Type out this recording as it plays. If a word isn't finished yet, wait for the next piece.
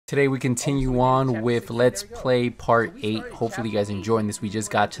Today we continue on with Let's Play Part 8. Hopefully you guys enjoying this. We just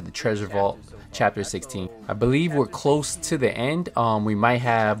got to the Treasure Vault, Chapter 16. I believe we're close to the end. We might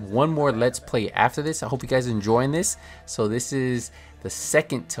have one more Let's Play after this. I hope you guys are enjoying this. So this is the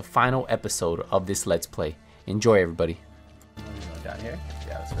second to final episode of this Let's Play. Enjoy, everybody. Down here?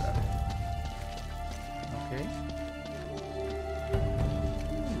 Yeah, let's go down here. Okay.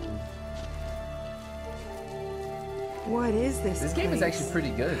 What is this? This game is actually pretty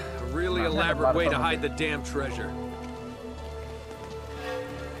good. A really elaborate way to hide the damn treasure.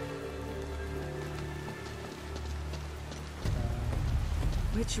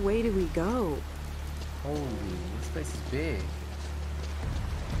 Which way do we go? Holy, this place is big.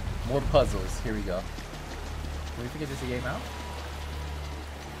 More puzzles. Here we go. Can we figure this game out?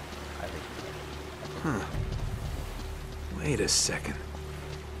 I think. Huh. Wait a second.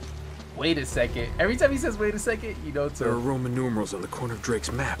 Wait a second. Every time he says wait a second, you know There are Roman numerals on the corner of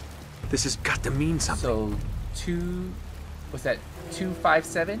Drake's map. This has got to mean something. So, what's that?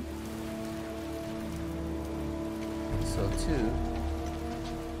 257? So 2.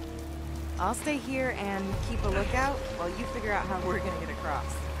 I'll stay here and keep a lookout while you figure out how we're gonna get across.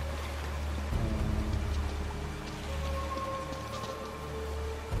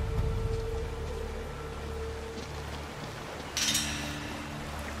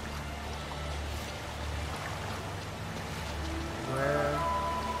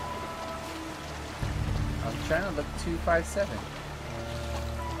 I'm trying to look 257.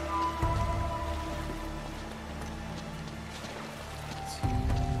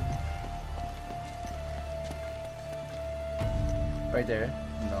 Right there.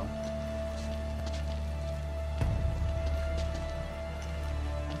 No.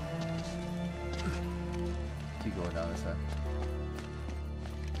 Keep going down this way.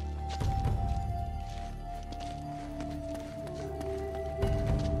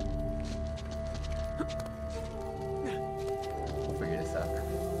 We'll figure this out.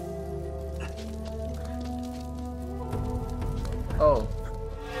 Oh.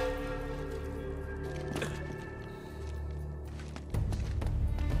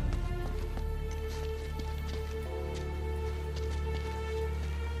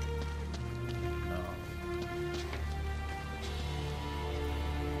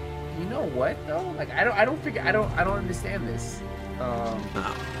 You know what though? Like I don't understand this. Oh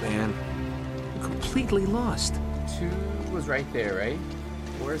man, I'm completely lost. 2 was right there, right?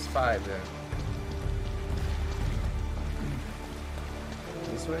 Where's 5 then?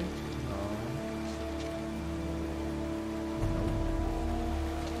 This way? No.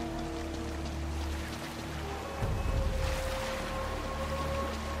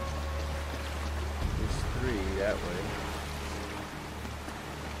 There's 3 that way.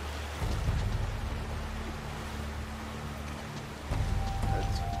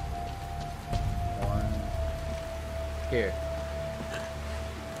 Here.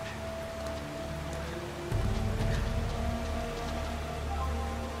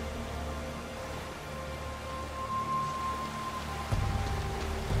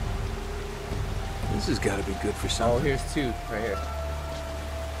 This has got to be good for Oh, something. here's 2 right here.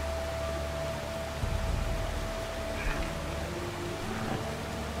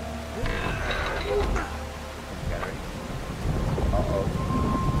 Uh-oh.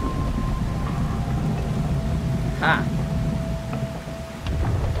 Ha!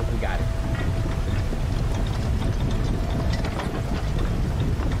 We got it.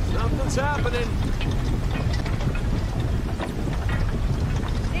 Something's happening.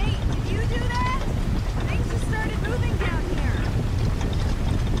 Nate, did you do that? Things just started moving down here.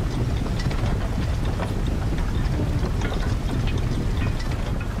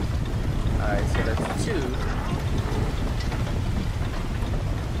 Alright, so that's 2.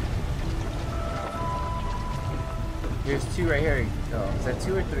 Here's 2 right here. Oh, is that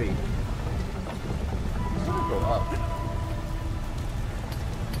 2 or 3? I'm gonna go up.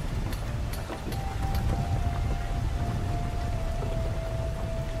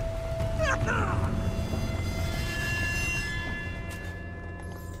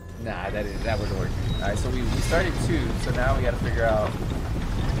 Nah, that wouldn't work. Alright, so we started 2, so now we gotta figure out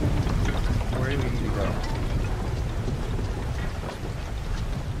where do we need to go.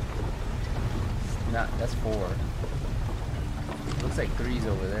 Nah, that's 4. Looks like 3's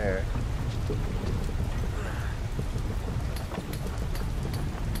over there.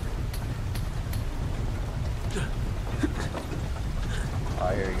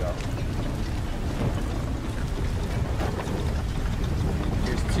 Oh, here we go.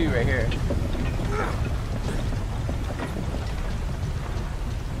 Here's 2 right here.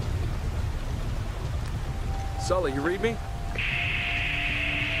 Sully, you read me?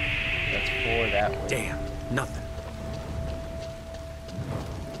 4 that way. Damn, nothing.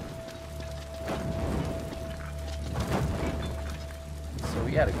 So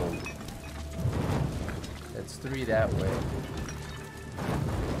we gotta go. That's 3 that way.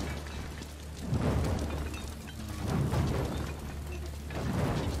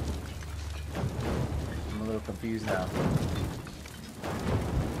 I'm a little confused now.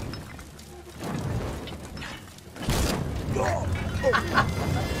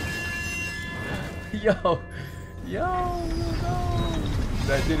 Yo, no.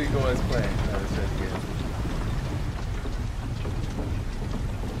 That didn't go as planned. No, that's just good.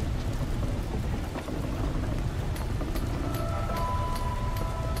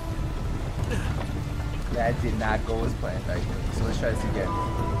 That did not go as planned. Right? So let's try this again.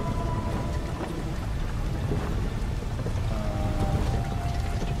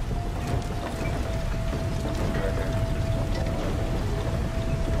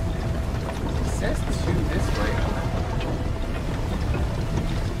 It says 2 this way.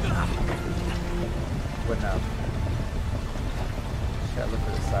 What now? Just gotta look for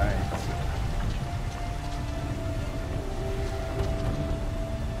the signs.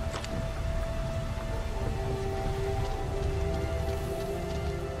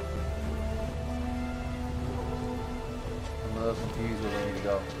 I'm a little confused where we need to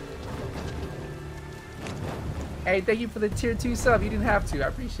go. Hey, thank you for the tier 2 sub. You didn't have to. I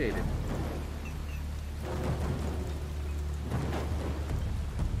appreciate it.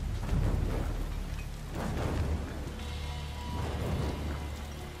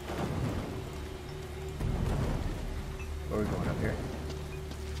 Where are we going up here?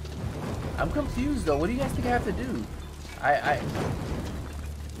 I'm confused though. What do you guys think I have to do? I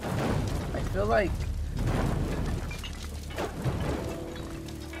feel like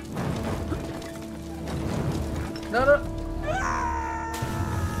no.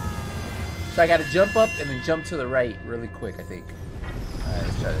 So I gotta jump up and then jump to the right really quick, I think. Alright,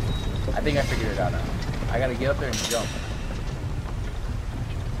 let's try this. I think I figured it out now. I gotta get up there and jump.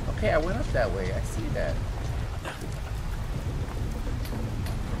 Okay, I went up that way. I see that.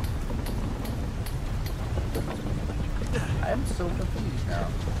 I am so confused now.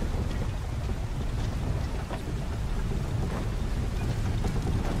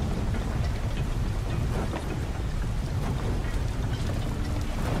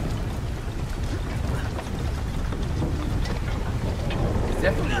 It's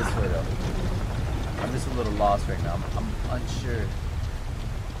definitely this way though. I'm just a little lost right now. I'm unsure.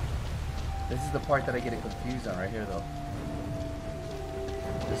 This is the part that I get confused on right here though.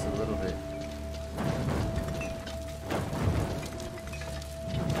 Just a little bit.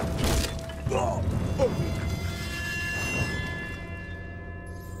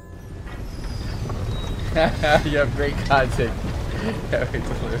 You have great content.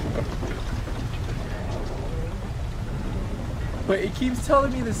 But it keeps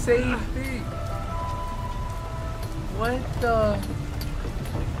telling me the same thing. What the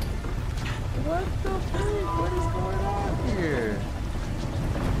freak? What is going on here?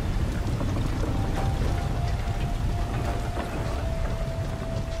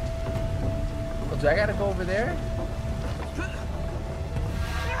 Oh, do I gotta go over there?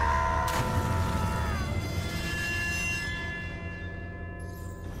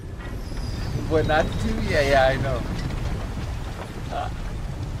 What not to do? Yeah, I know.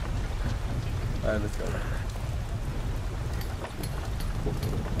 Alright, let's go.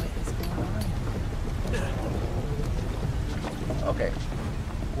 What is going on? Okay.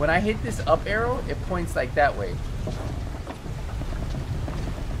 When I hit this up arrow, it points like that way.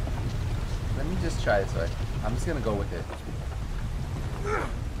 Let me just try this way. I'm just gonna go with it.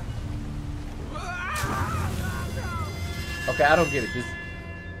 Okay, I don't get it. Just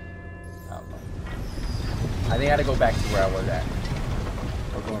I don't know. I think I gotta go back to where I was at.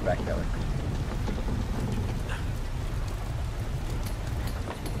 We're going back that way.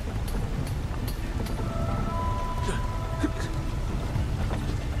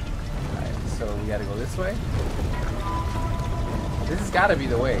 Alright, so we gotta go this way. This has gotta be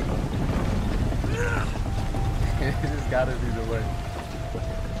the way. This has gotta be the way.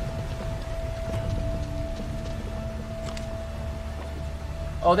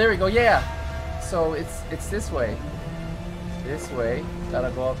 Oh, there we go. Yeah. So it's this way. This way. Gotta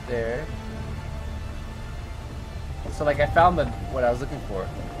go up there. So like I found what I was looking for.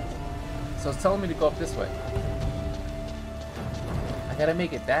 So it's telling me to go up this way. I gotta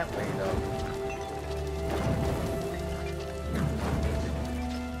make it that way though.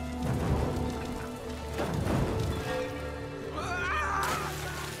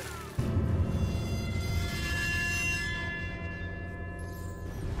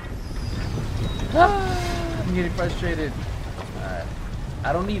 I'm getting frustrated. Alright.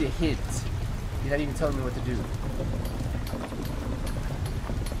 I don't need a hit. You're not even telling me what to do.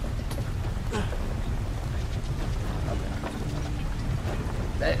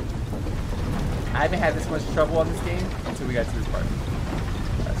 Okay. I haven't had this much trouble on this game until we got to this part.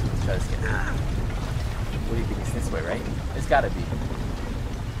 Alright, so let's try this again. What do you think? It's this way, right? It's gotta be.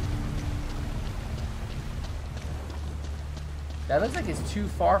 That looks like it's too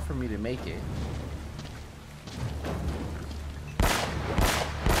far for me to make it.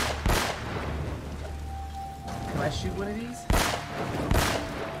 Can I shoot one of these?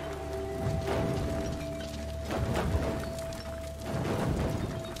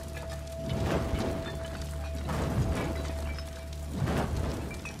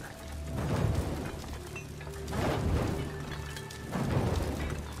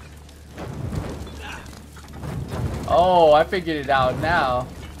 Oh, I figured it out now.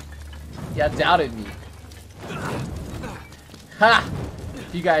 Y'all doubted me. Ha!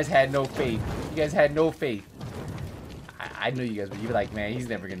 You guys had no faith. You guys had no faith. I knew you guys would. You were like, man, he's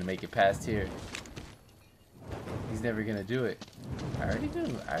never gonna make it past here. He's never gonna do it. I already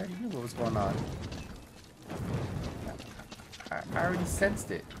knew. I already knew what was going on. I already sensed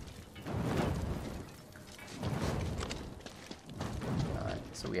it. Alright,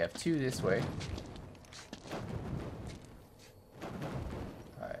 so we have 2 this way.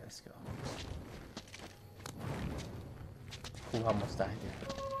 Alright, let's go. Ooh, almost died here.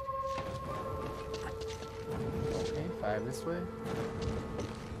 Okay, 5 this way.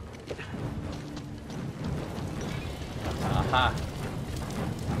 Aha!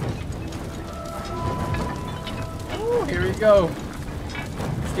 Ooh, here we go.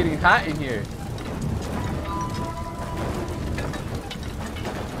 It's getting hot in here.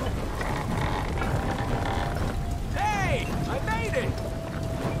 Hey! I made it!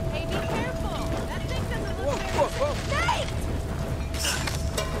 Hey, be careful! That thing doesn't look Whoa.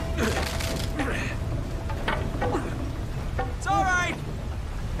 It's alright!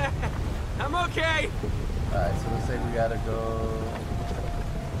 I'm okay! Alright, so looks like we gotta go...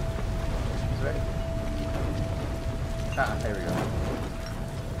 Right? Ah, there we go.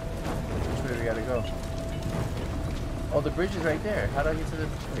 Which way we gotta go? Oh, the bridge is right there. How do I get to the...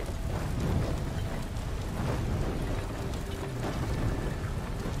 Wait.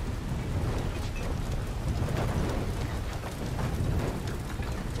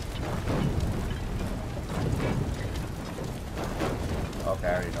 Okay, I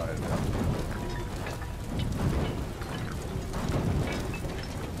already know where to go.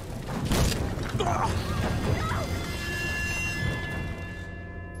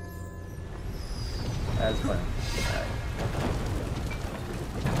 That's funny. Alright.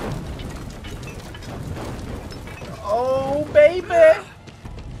 Oh, baby!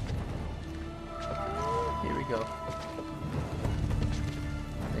 Here we go.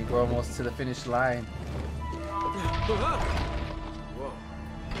 I think we're almost to the finish line. Whoa.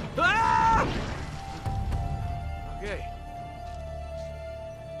 Ah! Okay.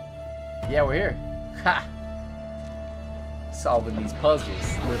 Yeah, we're here. Ha! Solving these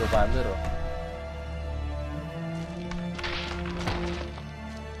puzzles little by little.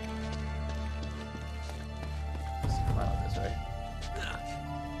 Let's come out of this, right?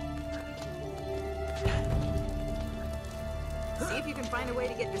 See if you can find a way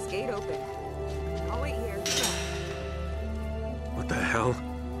to get this gate open. I'll wait here. What the hell?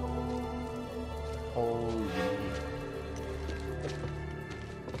 Holy.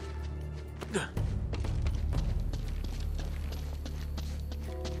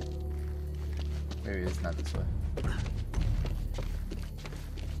 Maybe it's not this way.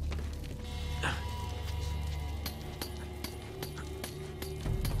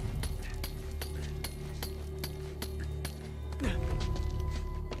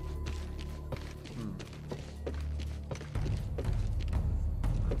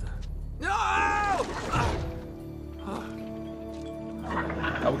 No!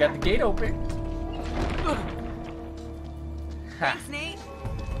 Oh, we got the gate open. Ha! Thanks, Nate.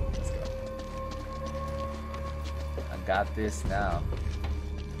 I got this now.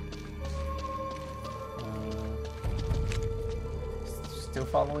 Still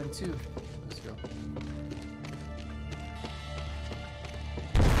following 2. Let's go.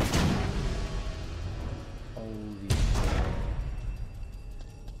 Holy.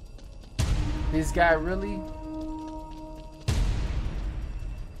 This guy really?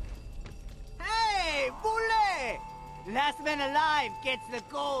 Hey, Bullet! Last man alive gets the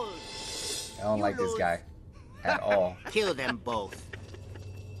gold. I don't like this guy at all. Kill them both.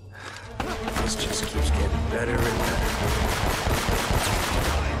 This just keeps getting better and better.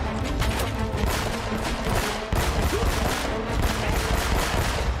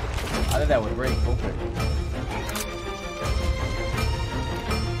 that would break. Open.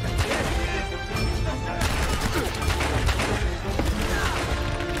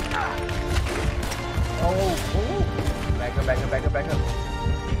 Oh. Back up, back up, back up, back up.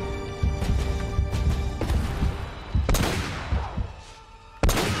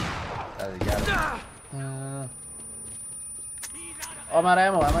 Oh, I'm out of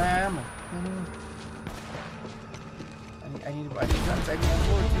ammo. I'm out of ammo. I need guns. I need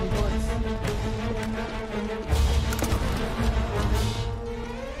bullets. I need bullets.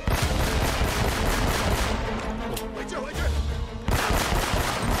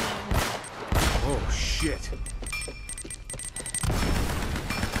 Oh shit!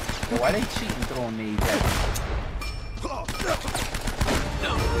 Well, why are they cheating throwing nades at me?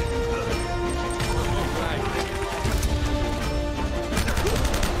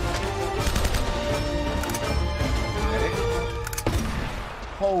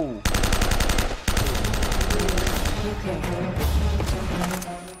 Oh.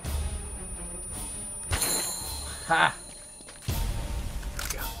 Ha!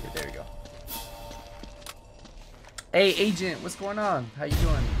 Yeah, there we go. Hey, Agent, what's going on? How you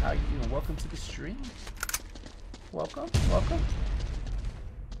doing? How you doing? Welcome to the stream. Welcome, welcome.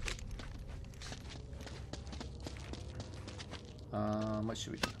 What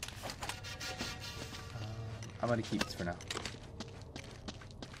should we do? I'm gonna keep this for now.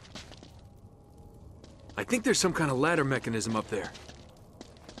 I think there's some kind of ladder mechanism up there.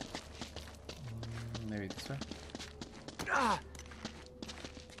 Maybe this way. Ah!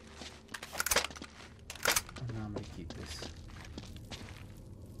 No, I'm gonna keep this.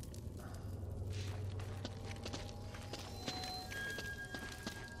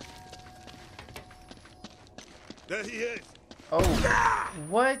 There he is. Oh,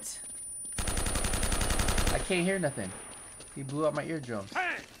 what? I can't hear nothing. He blew out my eardrums.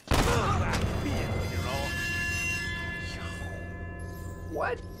 Hey!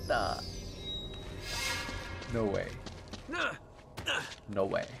 What the? No way. No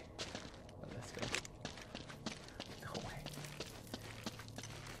way. Let's go. No way.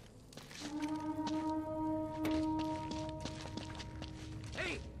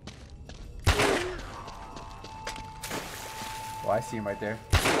 Hey! Oh, I see him right there.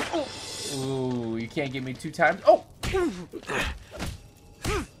 Ooh, you can't get me 2 times. Oh!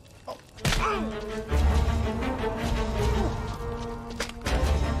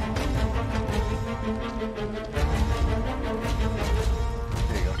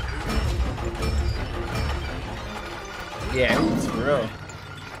 Yeah, it's for real.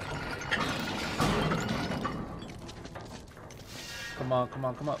 Come on, come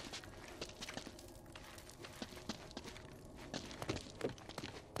on, come up.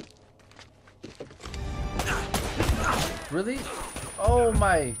 Really? Oh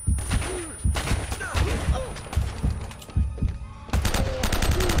my.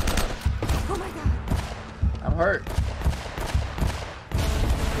 Oh my god. I'm hurt.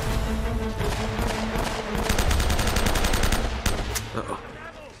 Uh-oh.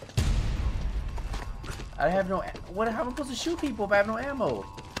 I have no. What? How am I supposed to shoot people if I have no ammo?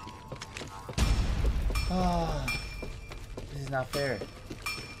 Oh, this is not fair.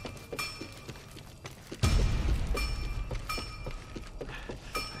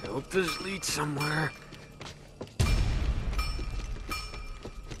 I hope this leads somewhere.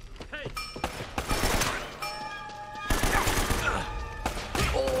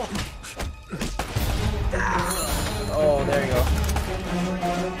 Oh, there you go.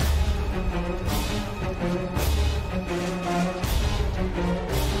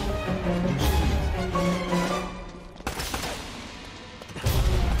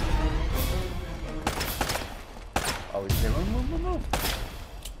 Oh, he's there. Move.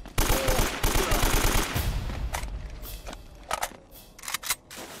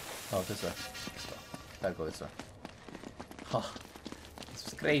 Oh, this way. Let's go. Gotta go this way. Huh. This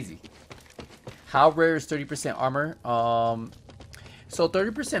was crazy. How rare is 30% armor? So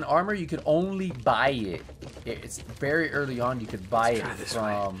 30% armor, you could only buy it. It's very early on. You could buy it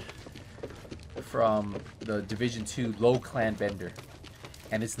from the Division 2 low clan vendor.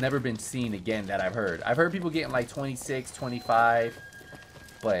 And it's never been seen again that I've heard. I've heard people getting like 26, 25.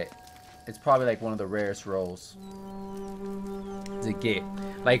 But it's probably like one of the rarest rolls to get.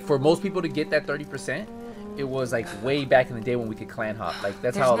 Like for most people to get that 30%, it was like way back in the day when we could clan hop. Like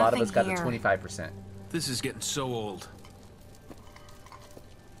that's how a lot of us got the 25%. This is getting so old.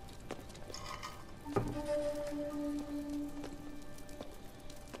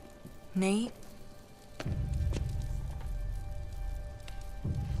 Nate?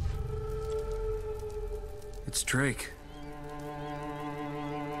 It's Drake.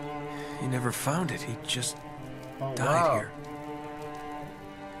 He never found it. He just died wow. here.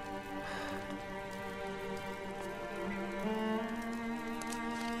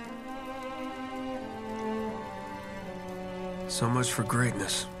 So much for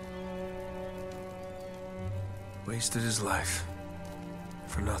greatness. Wasted his life.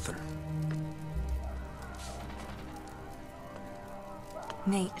 For nothing.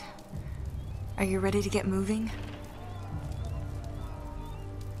 Nate, are you ready to get moving?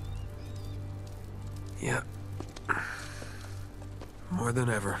 Yeah. More than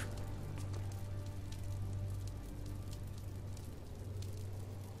ever.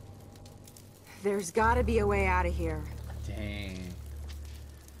 There's gotta be a way out of here. Dang.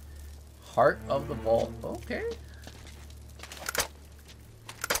 Heart of the vault. Okay.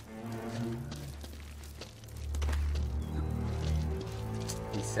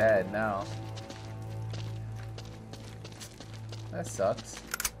 He's sad now. That sucks.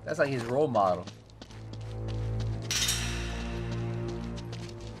 That's like his role model.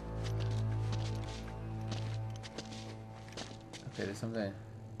 Okay, there's something.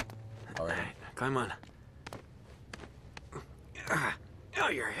 Already. Climb on. Oh,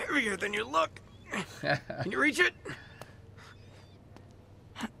 you're heavier than you look. Can you reach it?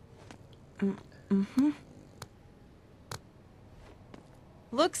 Mm-hmm.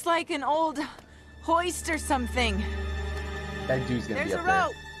 Looks like an old hoist or something. That dude's gonna There's be a up there.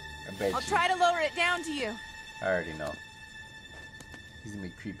 rope. I bet I'll you. try to lower it down to you. I already know. He's gonna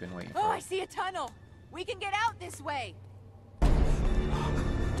be creeping, waiting Oh, for I it. see a tunnel. We can get out this way.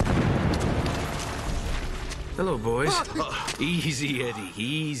 Hello, boys. Easy, Eddie.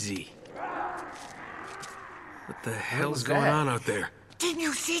 Easy. What the hell's was going that? on out there? Didn't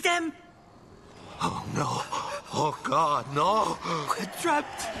you see them? Oh no. Oh God, no. We're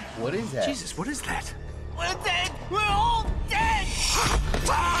trapped. What is that? Jesus, what is that? We're dead. We're all dead.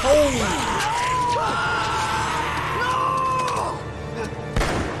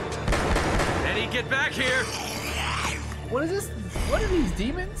 Eddie, get back here! What is this? What are these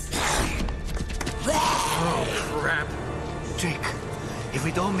demons? Oh, crap. Jake, if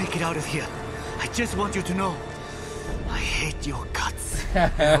we don't make it out of here, I just want you to know, I hate your guts.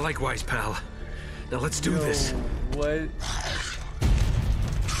 Yeah, likewise, pal. Now let's do this. What?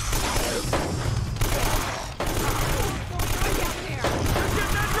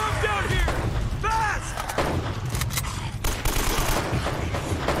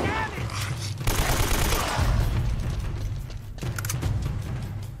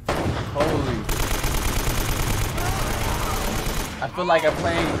 Holy. I feel like I'm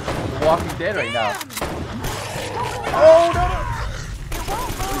playing The Walking Dead right now. Oh, no, no.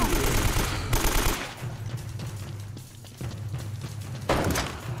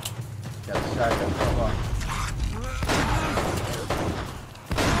 Got a shotgun. Come on.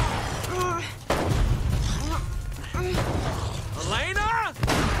 Elena!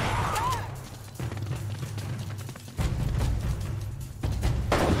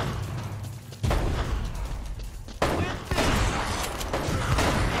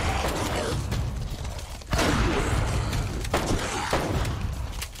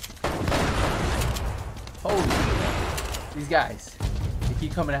 Holy. These guys. They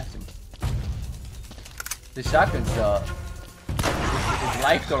keep coming after me. The shotgun's is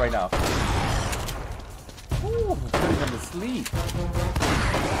life though right now. Ooh, putting them to sleep.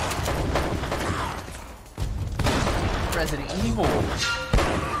 Resident Evil.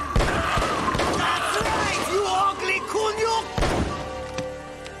 That's right, you ugly kunyuk!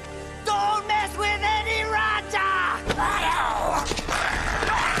 Don't mess with any Raja!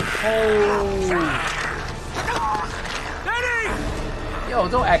 Oh. Yo,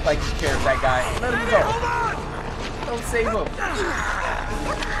 don't act like you care of that guy. Let him go. Don't save him.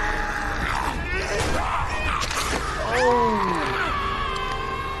 Oh.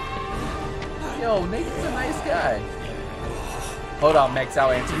 Yo, Nathan's a nice guy. Hold on, Max.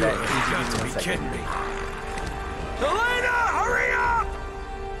 I'll answer that. You Please got give to me be 1 second. kidding me. Elena, hurry up!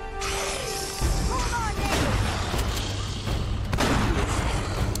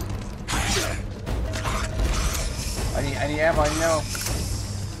 I need ammo. I need ammo.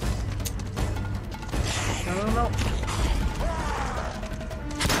 No.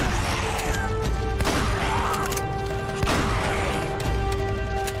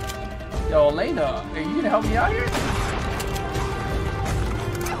 Yo, Elena, are you gonna help me out here?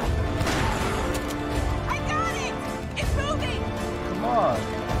 I got it! It's moving! Come on.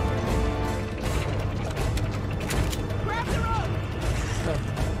 Grab the rope!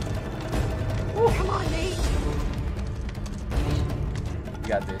 Woo. Come on, Nate! You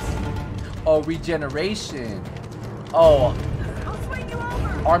got this. Oh, regeneration. Oh, I'll swing you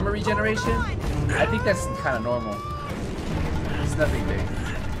over! armor regeneration. I think that's kind of normal. It's nothing big.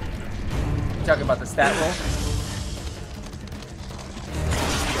 You talking about the stat roll?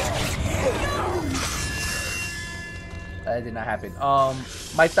 That did not happen.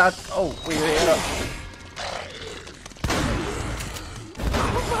 My thoughts. Oh, wait, hold up.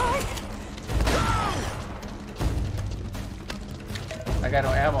 I got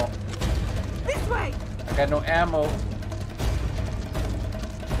no ammo. This way. I got no ammo.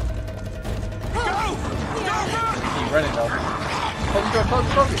 Keep running though. Close the door, close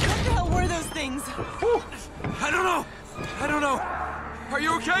it. What the hell were those things? Whew. I don't know. I don't know. Are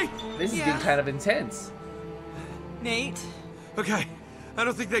you okay? This is Yeah. getting kind of intense. Nate. Okay. I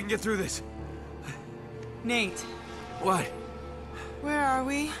don't think they can get through this. Nate. What? Where are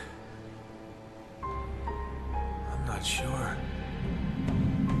we? I'm not sure.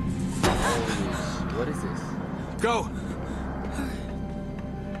 What is this? Go.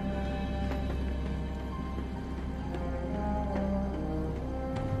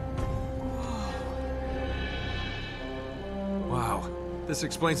 Wow. This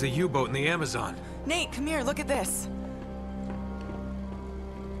explains the U-boat in the Amazon. Nate, come here. Look at this.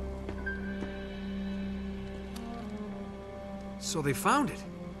 So they found it.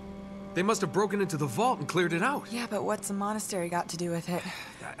 They must have broken into the vault and cleared it out. Yeah, but what's a monastery got to do with it?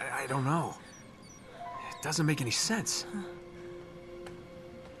 I don't know. It doesn't make any sense.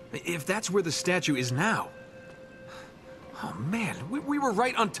 If that's where the statue is now... Oh man, we were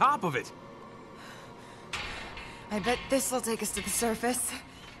right on top of it. I bet this will take us to the surface.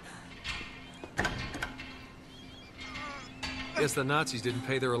 Guess the Nazis didn't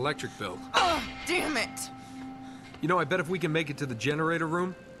pay their electric bill. Oh, damn it! You know, I bet if we can make it to the generator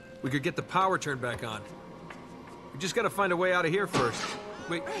room, we could get the power turned back on. We just gotta find a way out of here first.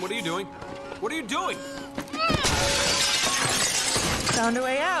 Wait, what are you doing? What are you doing? Found a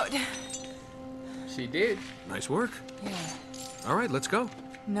way out. She did. Nice work. Yeah. All right, let's go.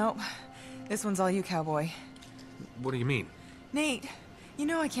 Nope. This one's all you, cowboy. What do you mean? Nate, you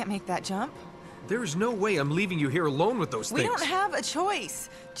know I can't make that jump. There's no way I'm leaving you here alone with those We things. don't have a choice.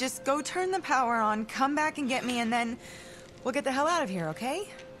 Just go turn the power on, come back and get me, and then we'll get the hell out of here, okay?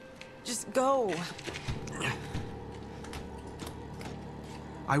 Just go.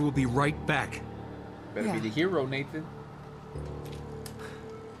 I will be right back. Better be Yeah. the hero, Nathan.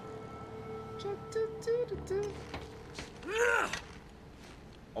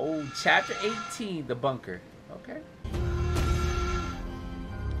 Oh, chapter 18, the bunker. Okay.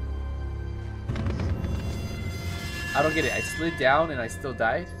 I don't get it. I slid down and I still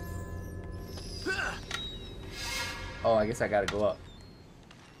died? Oh, I guess I gotta go up.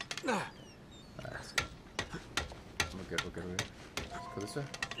 Alright, let's go. We're good. Let's go this way.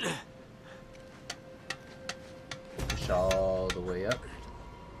 Push all the way up.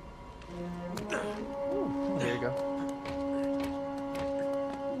 Ooh, there you go.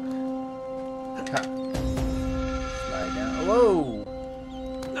 Ha. Slide down. Whoa!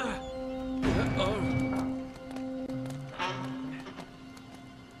 No.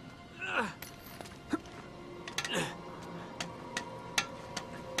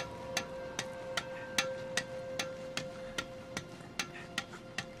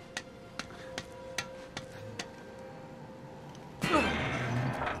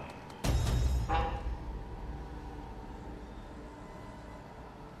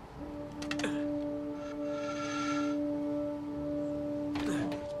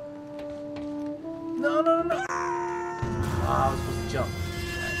 Oh, I was supposed to jump.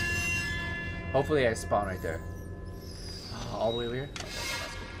 Hopefully I spawn right there. All the way over here? Okay,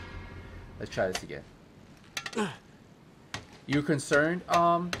 that's good. Let's try this again. You concerned?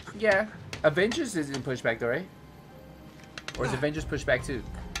 Yeah. Avengers isn't pushed back though, right? Or is Avengers pushed back too?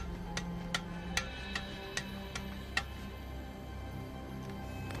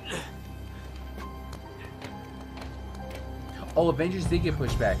 Oh, Avengers did get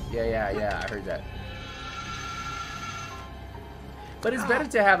pushed back. Yeah, I heard that. But it's better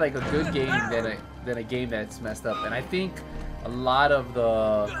to have like a good game than a game that's messed up. And I think a lot of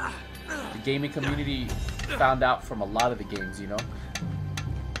the gaming community found out from a lot of the games, you know?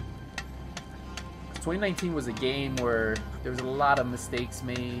 2019 was a game where there was a lot of mistakes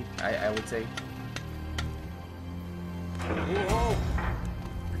made, I would say. Whoa.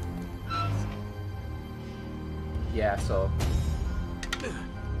 Yeah, so...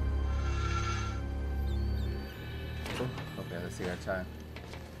 Okay, let's see our time.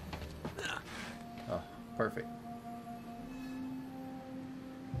 Oh, perfect.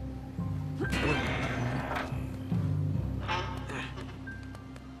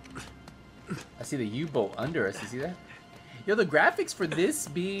 I see the U-boat under us. You see that? Yo, the graphics for this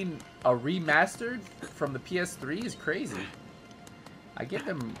being a remastered from the PS3 is crazy. I give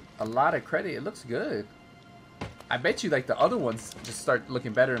them a lot of credit. It looks good. I bet you like the other ones just start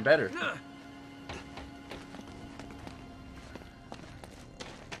looking better and better.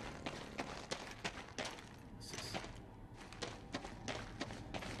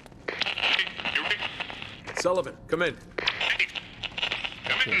 Sullivan, come in.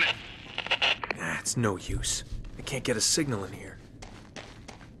 Come in. Ah, it's no use. I can't get a signal in here.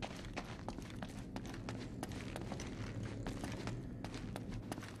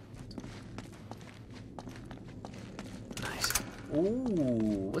 Nice.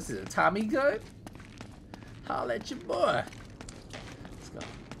 Ooh, what's this, a Tommy gun? Holla at your boy. Let's go.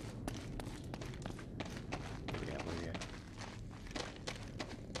 What do we got? What do we got?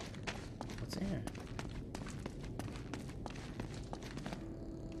 What's in here?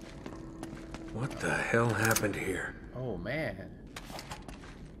 What the hell happened here? Oh man.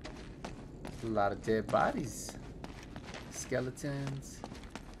 A lot of dead bodies. Skeletons.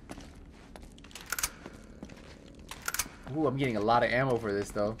 Ooh, I'm getting a lot of ammo for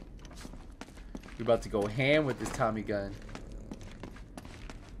this though. We're about to go ham with this Tommy gun.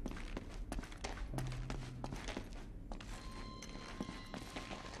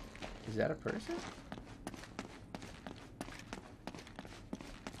 Is that a person?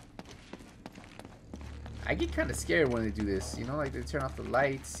 I get kind of scared when they do this. You know, like they turn off the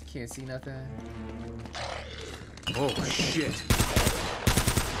lights, you can't see nothing. Oh shit.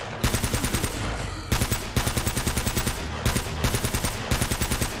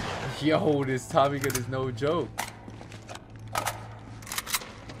 Yo, this Tommy gun is no joke.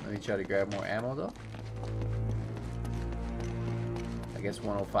 Let me try to grab more ammo though. I guess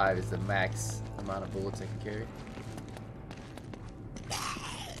 105 is the max amount of bullets I can carry.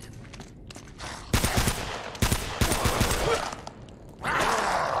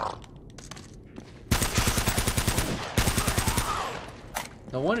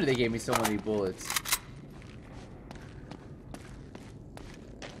 No wonder they gave me so many bullets.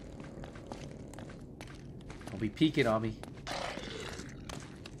 Don't be peeking on me.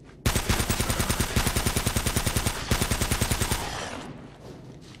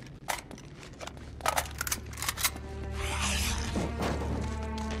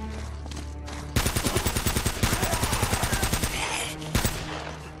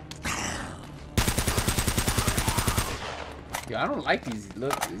 Yo, I don't like these.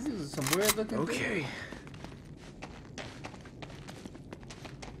 Look, these are some weird looking Okay. things.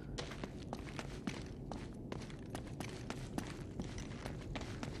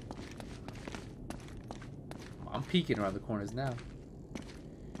 I'm peeking around the corners now.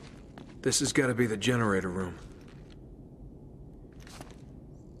 This has got to be the generator room.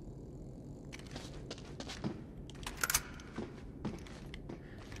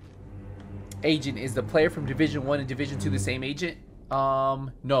 Agent, is the player from Division 1 and Division 2 the same agent?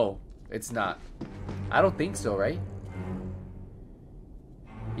 No, it's not. I don't think so, right?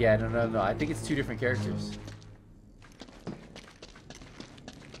 Yeah, no. I think it's two different characters.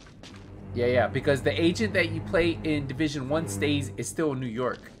 Yeah, because the agent that you play in Division 1 is still in New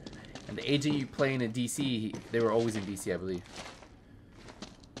York. And the agent you play in DC, they were always in DC, I believe.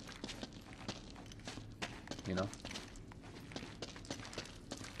 You know?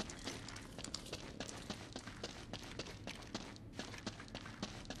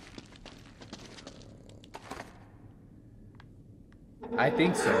 I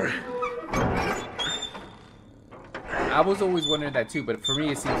think so. I was always wondering that too, but for me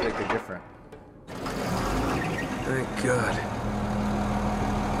it seems like they're different. Thank God.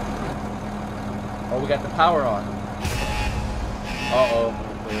 Oh, we got the power on. Uh-oh.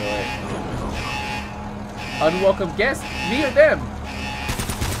 Wait. Unwelcome guest? Me or them?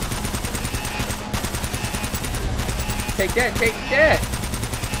 Take that, take that!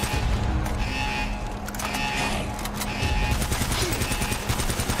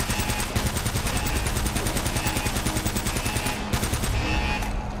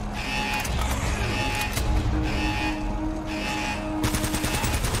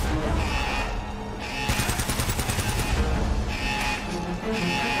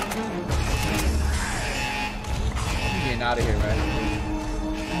 Out of here, man.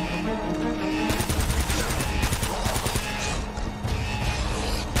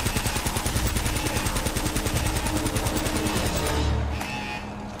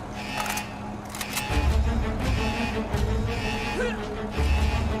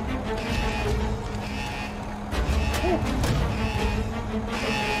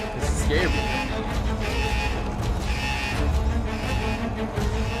 This is scary.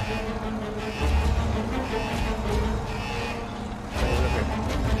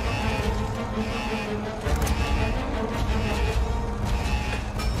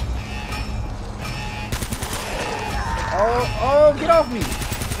 off me.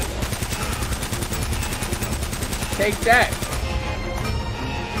 Take that.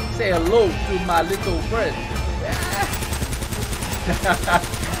 Say hello to my little friend.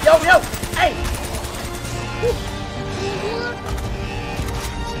 Yo, hey.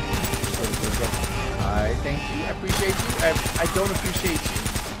 Alright, thank you. I appreciate you. I don't appreciate you.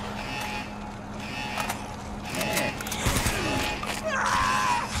 Man.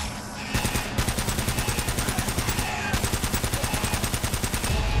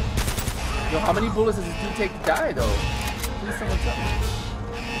 Yo, how many bullets does this dude take to die, though? Please someone tell me.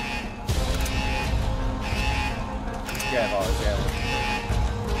 Yeah, all yeah.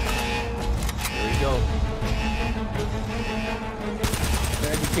 There we go.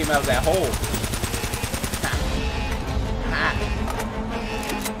 Then he came out of that hole. Ha. Ha.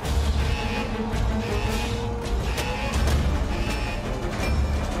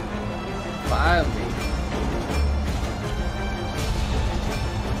 Finally.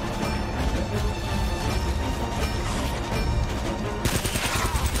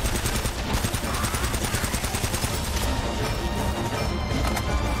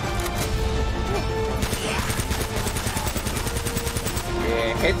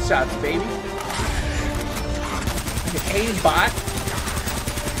 Headshots, baby. Aimbot.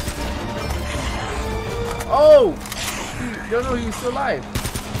 Oh! Don't know he's still alive.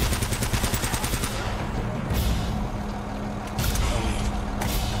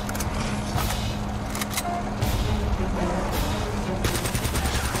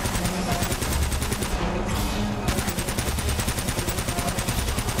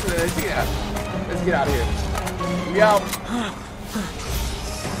 Let's get out. Let's get out of here. We out.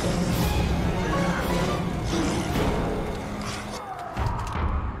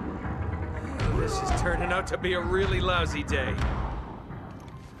 Turning out to be a really lousy day.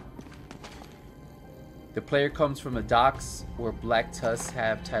 The player comes from the docks where Black Tusks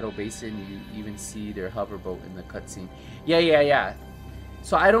have tidal basin. You even see their hoverboat in the cutscene. Yeah.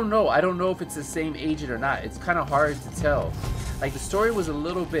 So I don't know. I don't know if it's the same agent or not. It's kind of hard to tell. Like, the story was a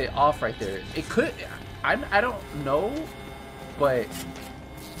little bit off right there. It could... I don't know, but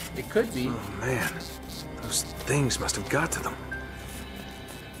it could be. Oh, man. Those things must have got to them.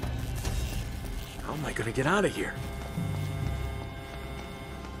 How am I gonna get out of here?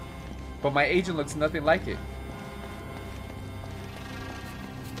 But my agent looks nothing like it.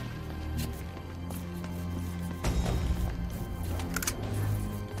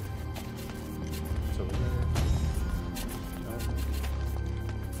 It's over there. No.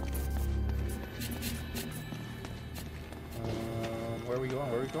 Where are we going?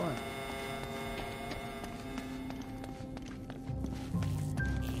 Where are we going?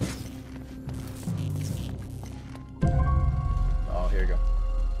 Oh, here we go.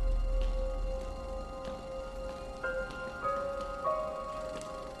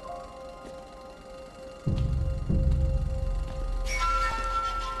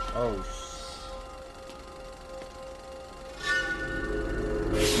 Oh,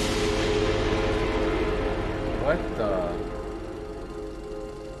 what the?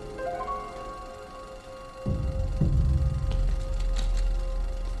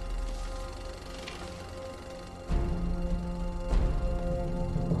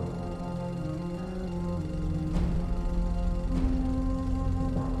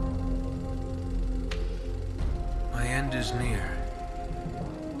 My end is near.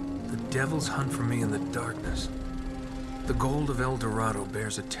 The devils hunt for me in the darkness. The gold of El Dorado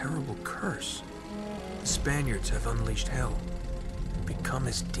bears a terrible curse. The Spaniards have unleashed hell and become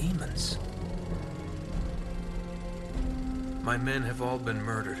as demons. My men have all been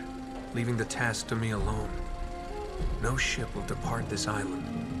murdered, leaving the task to me alone. No ship will depart this island.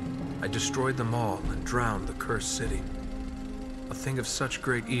 I destroyed them all and drowned the cursed city. A thing of such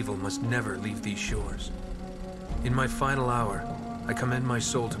great evil must never leave these shores. In my final hour, I commend my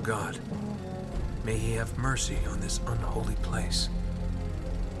soul to God. May he have mercy on this unholy place.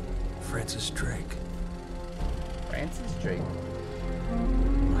 Francis Drake. Francis Drake.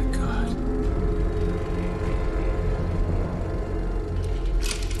 My God.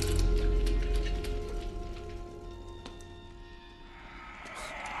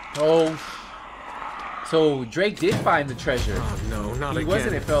 Oh. So Drake did find the treasure. Oh no, not again. He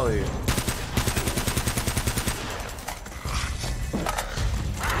wasn't a failure.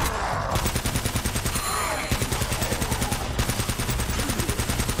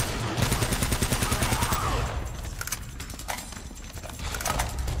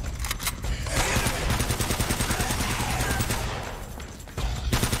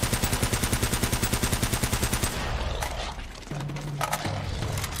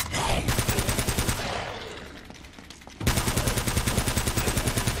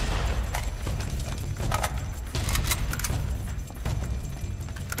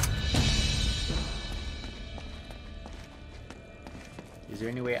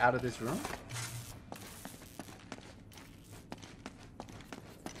 any way out of this room?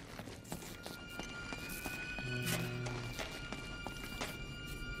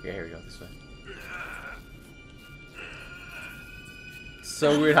 Yeah, here we go, this way.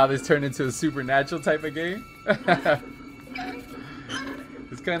 So weird how this turned into a supernatural type of game.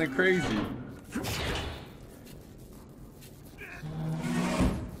 It's kind of crazy.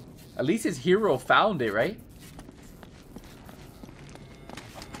 At least his hero found it, right?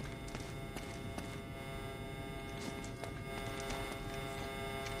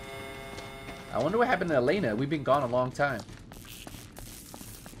 I wonder what happened to Elena. We've been gone a long time.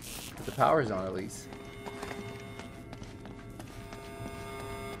 But the power's on at least.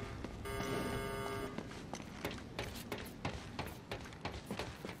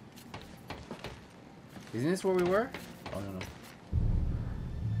 Isn't this where we were? Oh, no, no.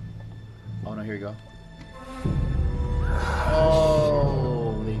 Oh, no, here we go.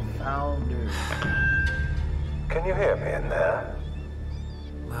 Oh, they found her. Can you hear me in there?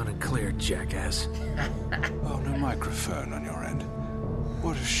 Loud and clear, jackass. Oh, no microphone on your end.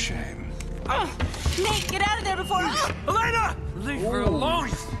 What a shame. Nate, get out of there before... Elena! Leave her alone!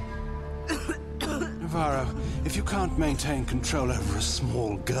 Navarro, if you can't maintain control over a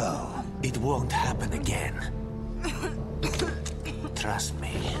small girl, it won't happen again. Trust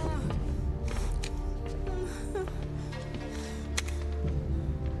me.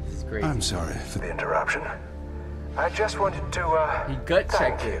 This is crazy. I'm sorry for The interruption. I just wanted to, He gut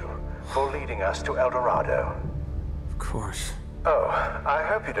thank checked it. you for leading us to El Dorado. Of course. Oh, I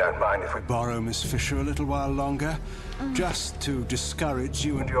hope you don't mind if we borrow Miss Fisher a little while longer, just to discourage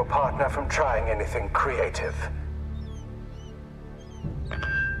you and and your partner from trying anything creative.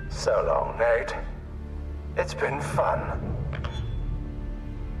 So long, Nate. It's been fun.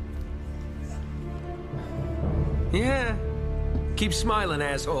 Yeah. Keep smiling,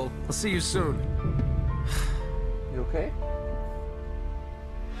 asshole. I'll see you soon. You okay?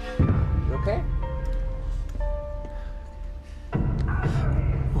 You okay?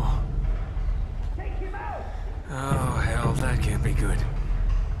 Oh, hell, that can't be good.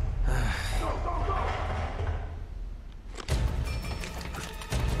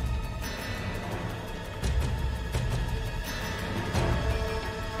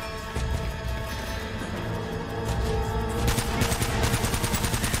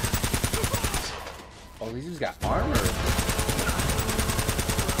 Oh, these dudes got armor.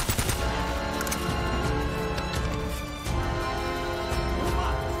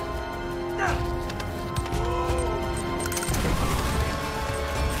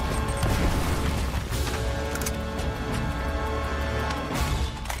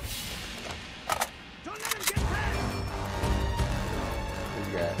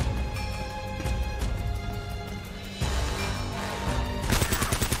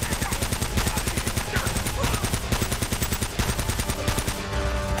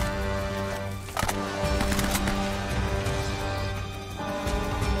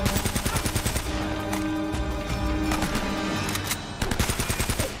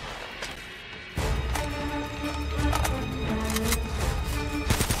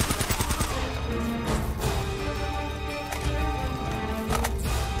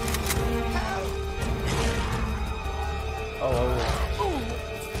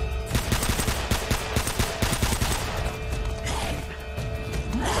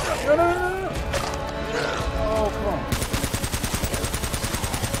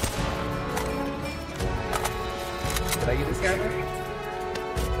 Did I get this guy there?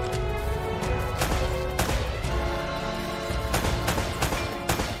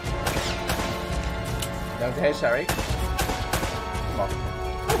 That was a headshot, right? Come on.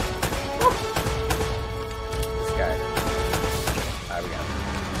 This guy. Alright, we got him.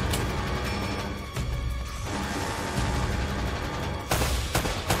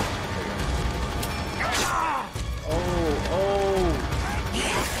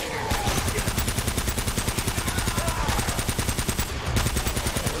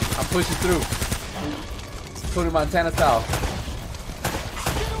 Pushing through. Tony Montana style.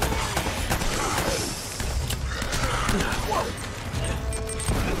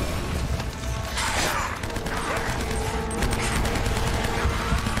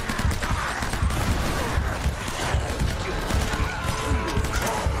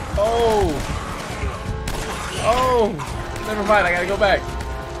 Oh! Oh! Never mind, I gotta go back.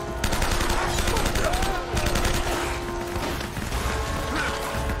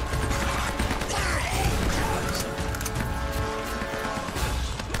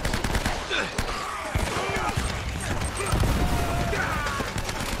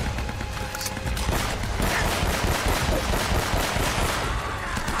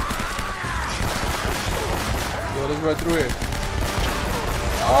 run through here.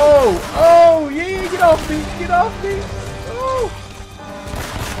 Oh! Oh! Yeah! Get off me! Get off me! Oh!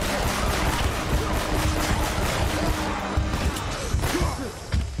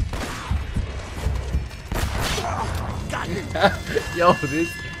 Yo,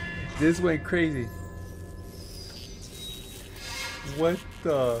 this went crazy. What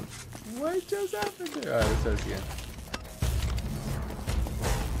just happened there? Alright, let's start this again.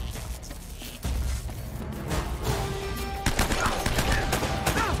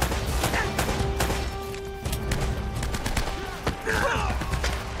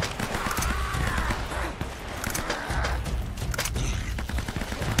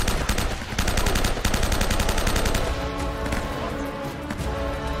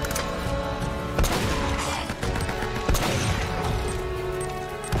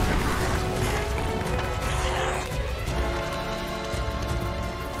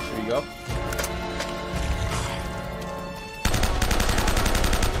 Go.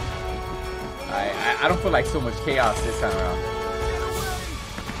 I don't feel like so much chaos this time around.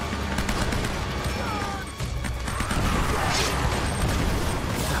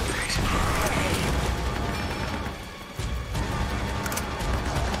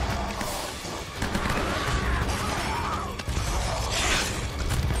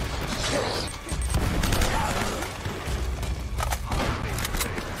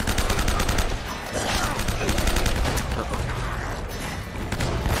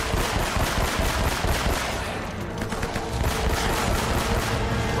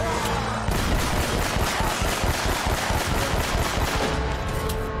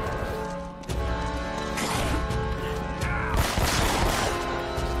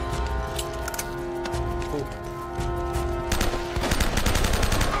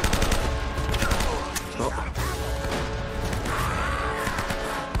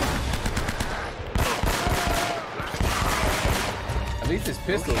 At least his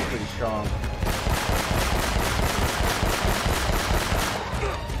pistol is pretty strong.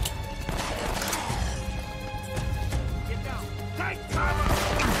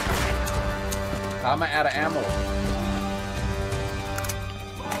 How am I out of ammo?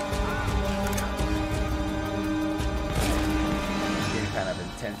 It's getting kind of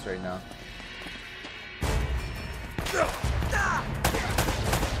intense right now.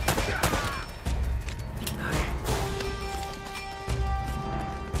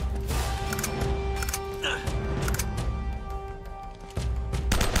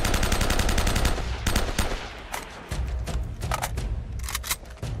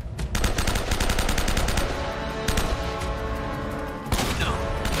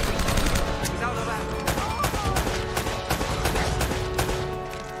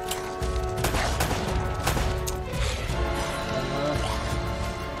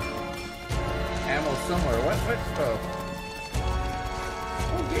 Somewhere. What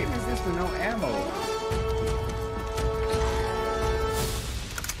game is this with no ammo?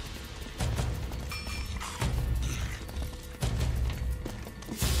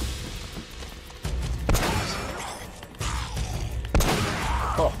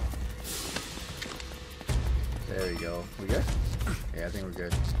 Oh. There we go. We good? Yeah, I think we're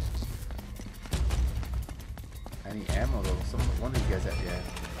good. I need ammo though. One of you guys have, yeah.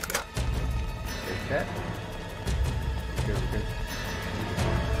 Take that. Good, we're good.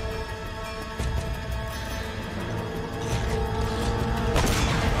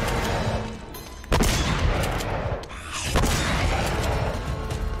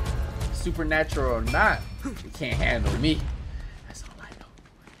 Supernatural or not, you can't handle me. That's all I know.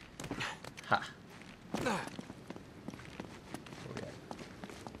 Ha. Where we at?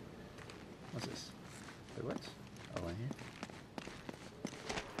 What's this? Wait, what? Oh, in here?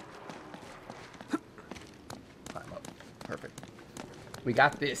 Climb up. Perfect. We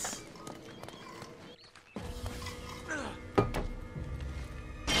got this.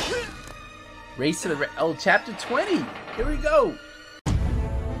 Race to the oh, chapter 20. Here we go.